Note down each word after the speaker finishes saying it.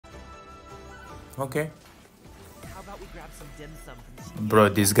Okay. How about we grab some dim sum from the Bro,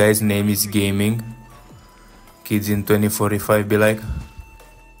 this guy's name is Gaming. Kids in 2045 be like,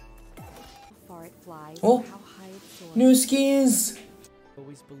 far it flies, oh, how high it soars. new skins.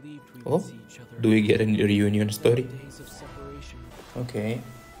 always believed we Oh, would see each other. do we get a reunion Then story? the days of separation. Okay.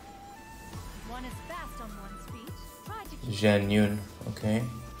 One is fast on one's feet. Try to keep Genuine. Okay.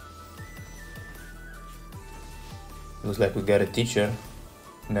 Looks like we got a teacher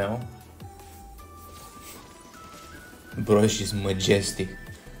now. Bro, she's majestic.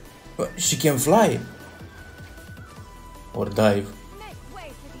 She can fly or dive. make way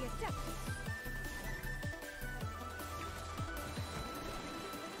for the adept.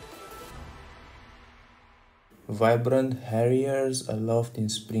 Vibrant harriers aloft in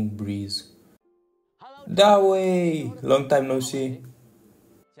spring breeze. That way! Long time no see.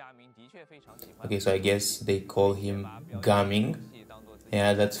 Okay, so I guess they call him Gaming.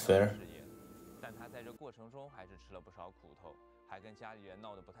 Yeah, that's fair.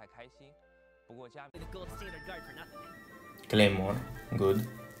 The gold standard guard for nothing. Claymore, good.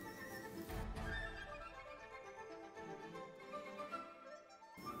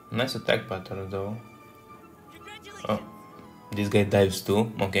 Nice attack pattern though. Congratulations! Oh, this guy dives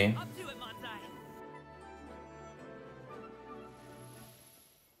too, okay. Up to it, Monsai!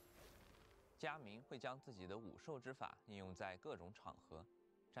 佳明会将自己的五兽之法应用在各种场合。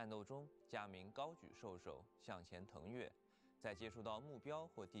战斗中，佳明高举兽首向前腾跃，在接触到目标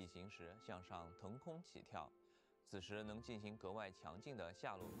或地形时向上腾空起跳，此时能进行格外强劲的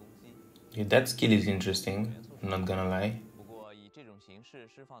下落攻击。Yeah, that skill is interesting, I'm not gonna lie. 不过，以这种形式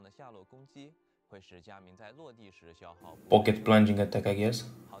释放的下落攻击会使佳明在落地时消耗 Pocket plunging attack, I guess.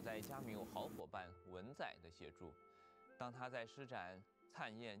 好在佳明有好伙伴文仔的协助，当他在施展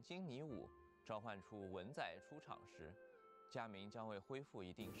灿焰金泥舞。 召唤出文仔出场时，佳明将会恢复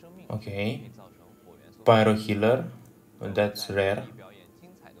一定生命值， Okay. 并造成火元素。 Pyro healer, that's rare. 表演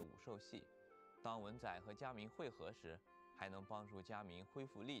精彩的武兽戏。当文仔和佳明汇合时，还能帮助佳明恢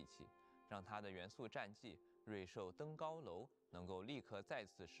复力气，让他的元素战技瑞兽登高楼能够立刻再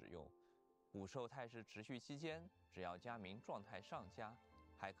次使用。武兽态势持续期间，只要佳明状态上佳，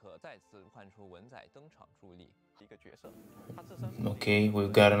还可再次唤出文仔登场助力。 Okay,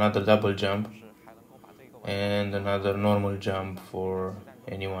 we've got another double jump and another normal jump for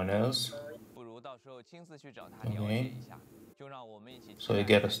anyone else. Okay, so we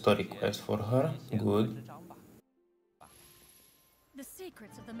get a story quest for her. Good. The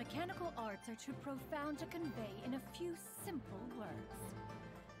secrets of the mechanical arts are too profound to convey in a few simple words.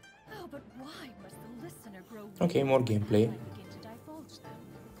 Oh, but why must the listener grow weak Okay, more gameplay. as I begin to divulge them?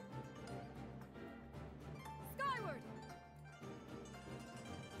 Skyward!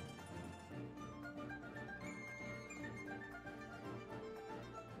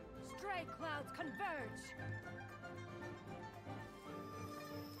 Stray clouds converge!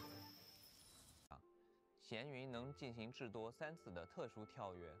 闲云能进行至多3次的特殊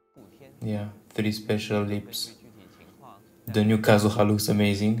跳跃，不天。 Yeah, 3 special leaps. 具体情况 The new Kazuha looks 地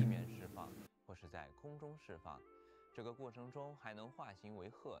amazing. 面释放，或是在空中释放。这个过程中还能化形为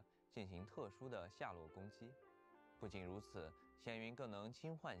鹤，进行特殊的下落攻击。不仅如此，闲云更能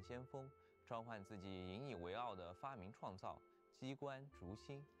轻唤先锋，召唤自己引以为傲的发明创造机关烛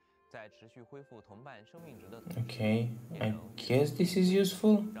心，在持续恢复同伴生命值的同时， Okay, I guess this is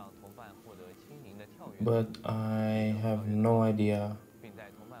useful, 让同伴获得轻盈的跳跃。 but I have no idea 并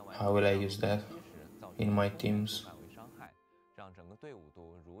在同伴完 how will I use that 成时造成 in my teams. 范围伤害，让整个队伍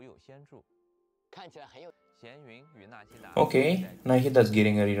都如有先助。看起来很有闲云与纳西达 Okay, Nahida's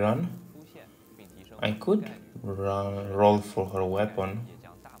getting a rerun. 出现，并提升 I could roll for her weapon, 也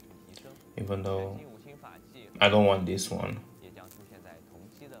将大幅提升。 even though 新五星法器 I don't want this one. 也将出现在同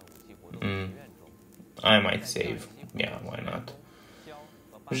期的武器活动嗯学院中。 I might save. Yeah, why not? 萧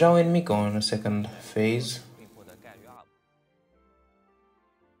和巴 Zhao and Miko on a second phase. 并获得概率 up。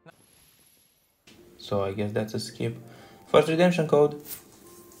 So I guess that's a skip. First redemption code.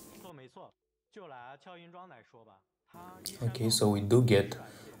 错没错，就拿俏音庄来说吧，它 Okay, so we do get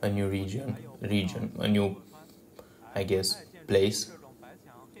a new region, a new, I guess, place, 这种白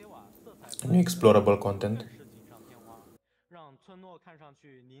墙黑瓦色彩 a new explorable content. 是锦上添花，让村落看上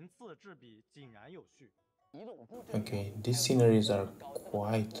去鳞次栉比，井然有序。 Okay, these sceneries are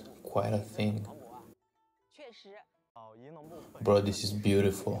quite a thing. 确实， 老仪农部本 Bro, this is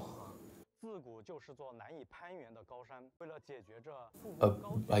beautiful. 自古就是座难以攀援的高山，为了解决这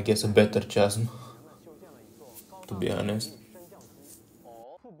I guess a better chasm, 人们修建了一座高 to be honest. 升降梯。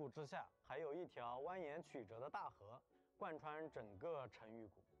哦，瀑布之下还有一条蜿蜒曲折的大河，贯穿整个沉鱼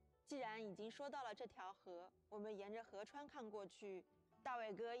谷。既然已经说到了这条河，我们沿着河川看过去，大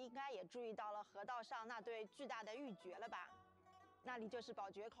伟哥应该也注意到了河道上那对巨大的玉珏了吧？那里就是宝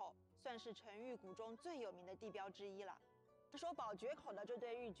觉口，算是沉玉谷中最有名的地标之一了。说宝觉口的这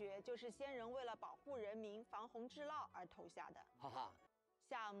对玉珏，就是先人为了保护人民、防洪治涝而投下的。哈哈，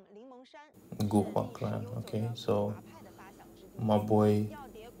像柠檬山。Guhua clan. Okay, so my boy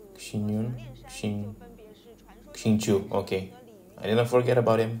Xinchu. Okay, I didn't forget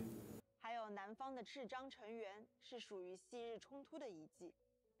about him. 还有南方的赤章成员，是属于昔日冲突的遗迹。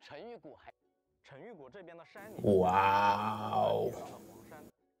沉玉谷这边的山里，Wow. 黄山，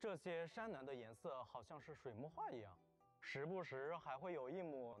这些山峦的颜色好像是水墨画一样，时不时还会有一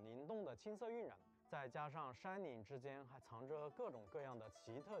抹灵动的青色晕染，再加上山岭之间还藏着各种各样的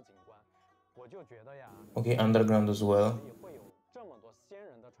奇特景观，我就觉得呀 Okay, underground as well. 会有这么多仙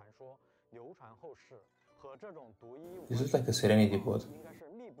人的传说流传后世，和这种独一无二 This is like a Serenity boat. 应该是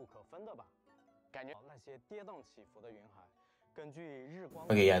密不可分的吧？感觉那些跌宕起伏的云海，根据日光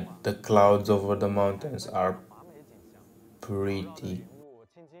Okay, yeah, the clouds over the mountains are pretty.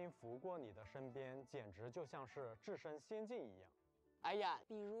 轻轻拂过你的身边，简直就像是置身仙境一样。哎呀，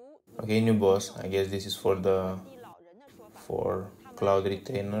比如 Okay, new boss. I guess this is for Cloud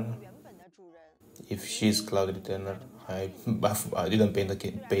Retainer. 原本的主人。 If she's Cloud Retainer, I didn't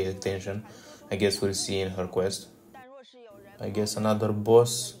pay attention. I guess we'll see in her quest. 但若是有人 I guess another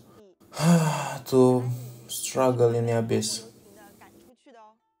boss to struggle in the abyss. 赶出去的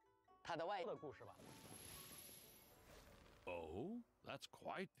哦。他的外的故事吧。 Oh, that's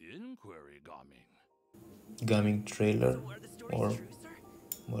quite the inquiry, Gaming. Gaming trailer So are the stories or true, sir?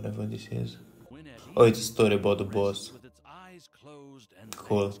 whatever this is. When at Oh, it's a ease, story about the it boss. rests with its eyes closed and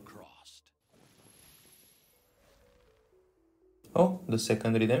Cool. legs crossed. Oh, the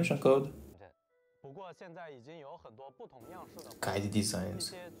second redemption code. 不过现在已经有很多不同样式的 Kite 一 designs.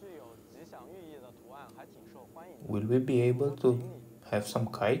 些具有吉祥寓意的图案还挺受欢迎的。 Will we be able to have some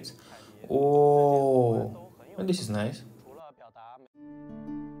kites? Oh, well, this is nice. 除了表达美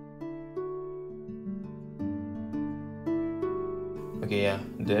Okay, yeah,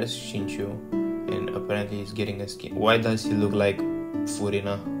 there's Shinchu, and apparently he's getting a skin. Why does he look like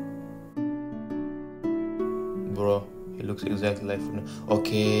Furina? Bro, he looks exactly like Furina.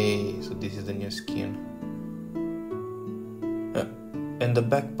 Okay, so this is the new skin. And the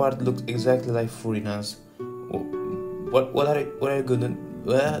back part looks exactly like Furina's. What are you gonna...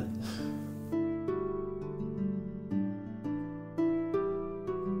 What?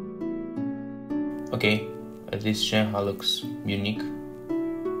 Okay, at least Shenhe looks unique.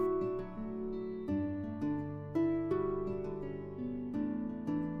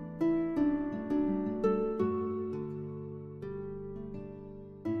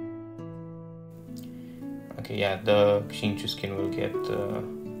 Okay, yeah, the Xinchu skin will get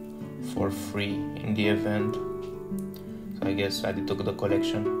for free in the event. So I guess I took the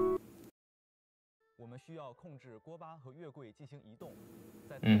collection. 我们需要控制锅巴和月桂进行移动，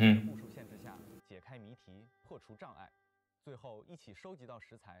在特定的步数限制下解开谜题，破除障碍，最后一起收集到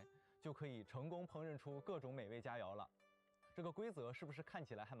食材，就可以成功烹饪出各种美味佳肴了。这个规则是不是看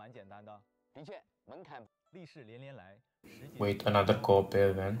起来还蛮简单的？的确，门槛历史连连来，Wait, another co-op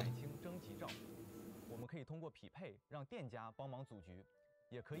event. 台清征集召，我们可以通过匹配让店家帮忙组局，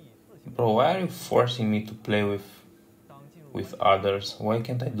也可以自行。Bro, why are you forcing me to play with others? Why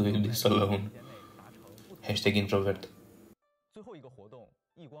can't I do this alone? Hashtag introvert. 最后一个活动，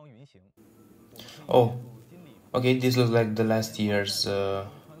异光云行。 Oh, okay, this looks like the last year's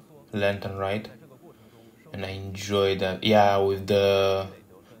lantern ride, and I enjoy that. Yeah, with the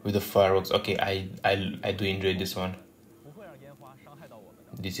fireworks. Okay, I do enjoy this one.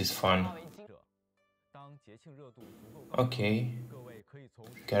 This is fun. Okay,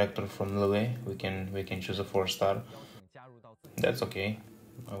 character from Lue. We can choose a 4-star. That's okay.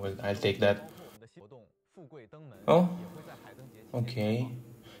 I'll take that. Oh, okay.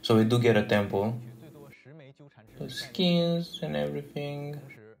 So we do get a temple. The skins and everything.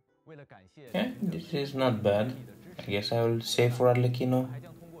 Yeah, this is not bad. I guess I will save for Arlecchino.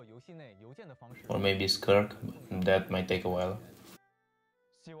 Or maybe Skirk, but that might take a while.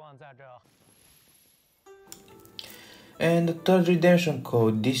 And the third redemption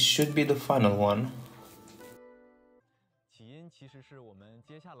code, this should be the final one.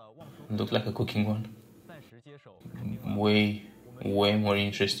 Looks like a cooking one. Way more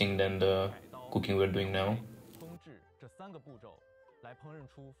interesting than the cooking we're doing now. 烹制这3个步骤，来烹饪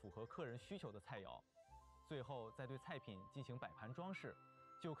出符合客人需求的菜肴，最后再对菜品进行摆盘装饰，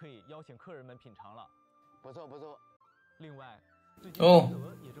就可以邀请客人们品尝了。不错不错。另外，最近 Oh,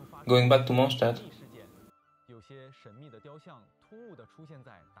 going back to Mondstadt. 事件，有些神秘的雕像突兀地出现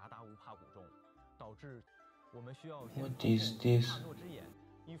在达达乌帕谷中，导致 What is this? 帕诺之眼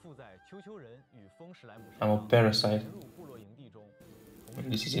依附在丘丘人与风史莱姆身 I'm a 上， parasite. 潜入部落营地中，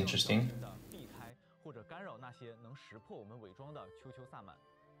 This is interesting. 避开或者干扰那些能识破我们伪装的丘丘萨满，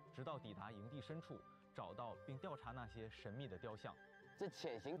直到抵达营地深处，找到并调查那些神秘的雕像。这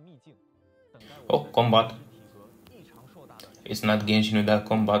潜行秘境，等待我 Oh, 们 combat. 体格异常硕大的 It's not Genshin without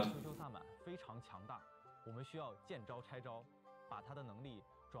combat. 丘丘萨满非常强大，我们需要见招拆招，把他的能力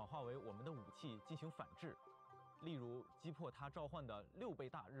转化为我们的武器进行反制。例如击破他召唤的6倍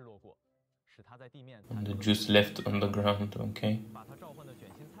大日落果，使他在地面 And the juice left on the ground, okay. 把他召唤的卷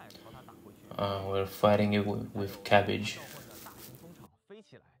心菜朝他打回去。 We're fighting it with cabbage. 召唤的大型风场飞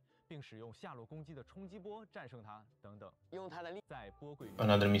起来，并使用下落攻击的冲击波战胜他，等等。用他的力，在波鬼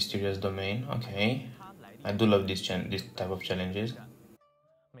Another mysterious domain, okay. I do love this type of challenges.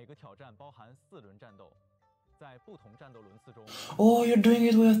 每个挑战包含4轮战斗，在不同战斗轮次中 Oh, you're doing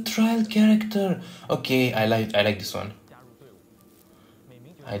it with a trial character. Okay, I like this one. 加入队伍。每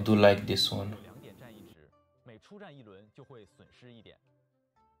名角 I 色 do like this 有 one. 2点战役值，每出战1轮就会损失1点。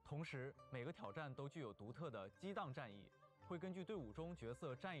同时，每个挑战都具有独特的激荡战役，会根据队伍中角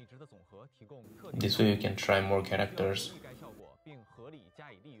色战役值的总和提供特定。 This way you can try more 需要 characters 留意该效果，并合理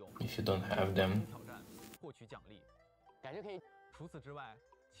加以利用。 if you don't have them. 挑战获取奖励。感觉可以。除此之外，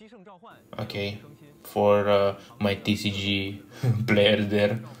七圣召唤 Okay, for my TCG players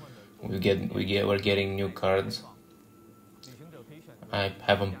there, we're getting new cards. 旅行者可以选择 I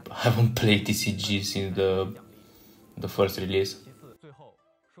haven't played TCG since the first release. 其次，最后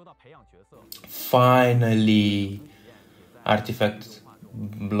说到培养角色， Finally, artifact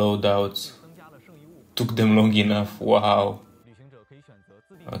blowouts 增加了圣遗物。 took them long enough. Wow. 旅行者可以选择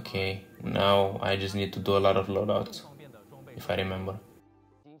自定义 Okay, now I just need to do a lot of loadouts, 方便的装备。 if I remember.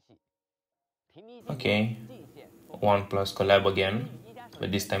 惊喜，平民 Okay, 进线 1+ collab again,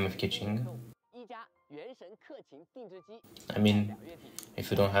 but this time with kitchen. 一加原神氪情定制机， I mean, 2月底，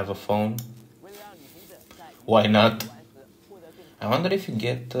 if you don't have a phone, 为了让旅行者在 why not? 玩时获得更 I wonder if you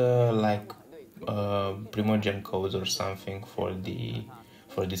get like Primogen codes or something for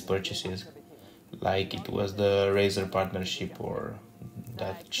these purchases, like it was the Razer partnership or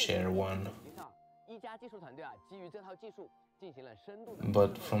that share one. 一加技术团队啊，基于这套技术进行了深度的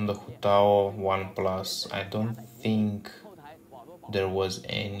But from the Hutao 1+, I don't think 后台网络保 there was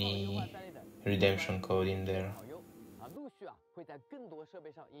any 在内的 redemption code in there. 好用啊，陆续啊会在更多设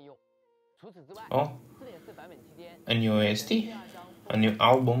备上应用。除此之外， Oh, 4.4版本期间， a new OST, a new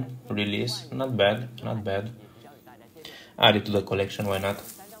album release. Not bad, not bad. 也即将与大家见面。 Add it to the collection, why not?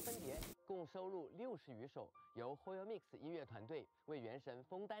 3张分碟，共收录60余首，由 Hoyo Mix 音乐团队为原神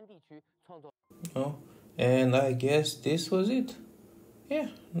枫丹地区创作。 Oh, and I guess this was it. Yeah,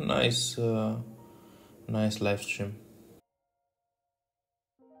 nice live stream.